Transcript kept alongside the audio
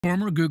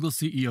Former Google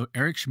CEO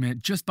Eric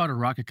Schmidt just bought a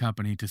rocket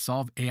company to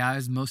solve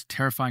AI's most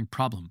terrifying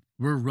problem.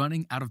 We're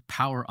running out of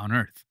power on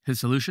Earth. His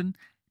solution?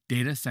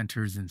 Data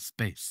centers in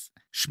space.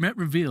 Schmidt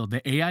revealed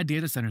that AI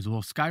data centers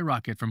will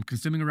skyrocket from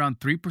consuming around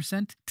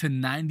 3% to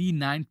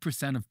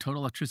 99% of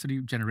total electricity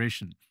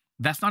generation.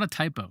 That's not a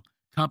typo.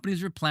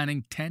 Companies are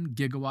planning 10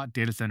 gigawatt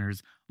data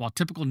centers, while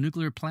typical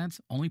nuclear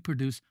plants only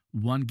produce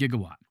 1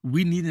 gigawatt.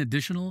 We need an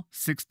additional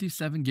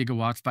 67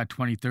 gigawatts by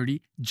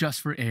 2030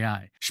 just for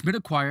AI. Schmidt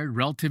acquired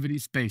Relativity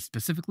Space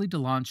specifically to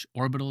launch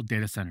Orbital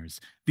data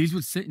centers. These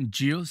would sit in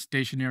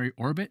geostationary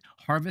orbit,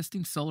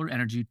 harvesting solar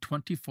energy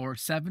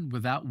 24/7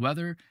 without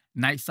weather,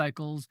 night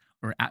cycles,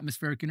 or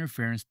atmospheric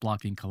interference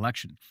blocking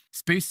collection.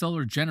 Space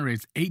solar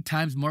generates 8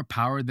 times more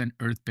power than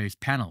Earth based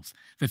panels.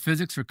 The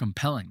physics are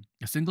compelling.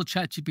 A single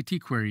ChatGPT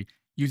query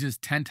uses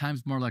 10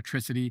 times more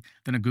electricity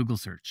than a Google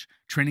search.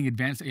 Training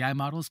advanced AI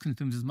models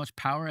consumes as much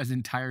power as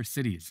entire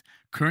cities.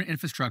 Current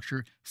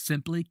infrastructure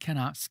simply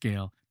cannot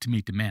scale to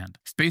meet demand.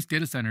 Space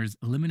data centers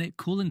eliminate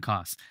cooling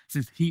costs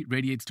since heat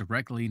radiates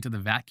directly into the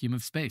vacuum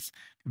of space.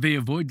 They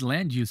avoid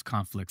land use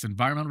conflicts,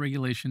 environmental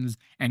regulations,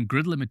 and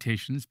grid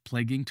limitations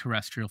plaguing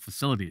terrestrial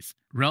facilities.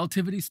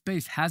 Relativity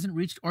Space hasn't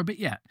reached orbit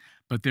yet,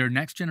 but their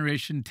next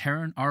generation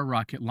Terran R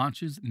rocket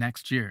launches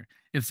next year.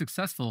 If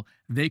successful,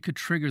 they could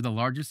trigger the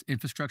largest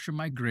infrastructure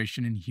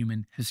migration in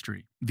human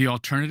history. The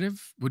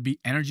alternative would be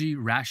energy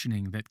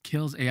rationing that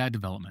kills AI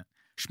development.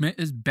 Schmidt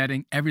is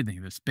betting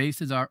everything that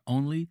space is our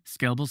only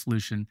scalable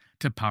solution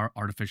to power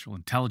artificial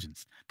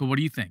intelligence. But what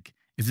do you think?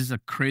 Is this a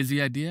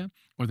crazy idea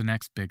or the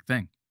next big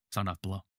thing? Sound off below.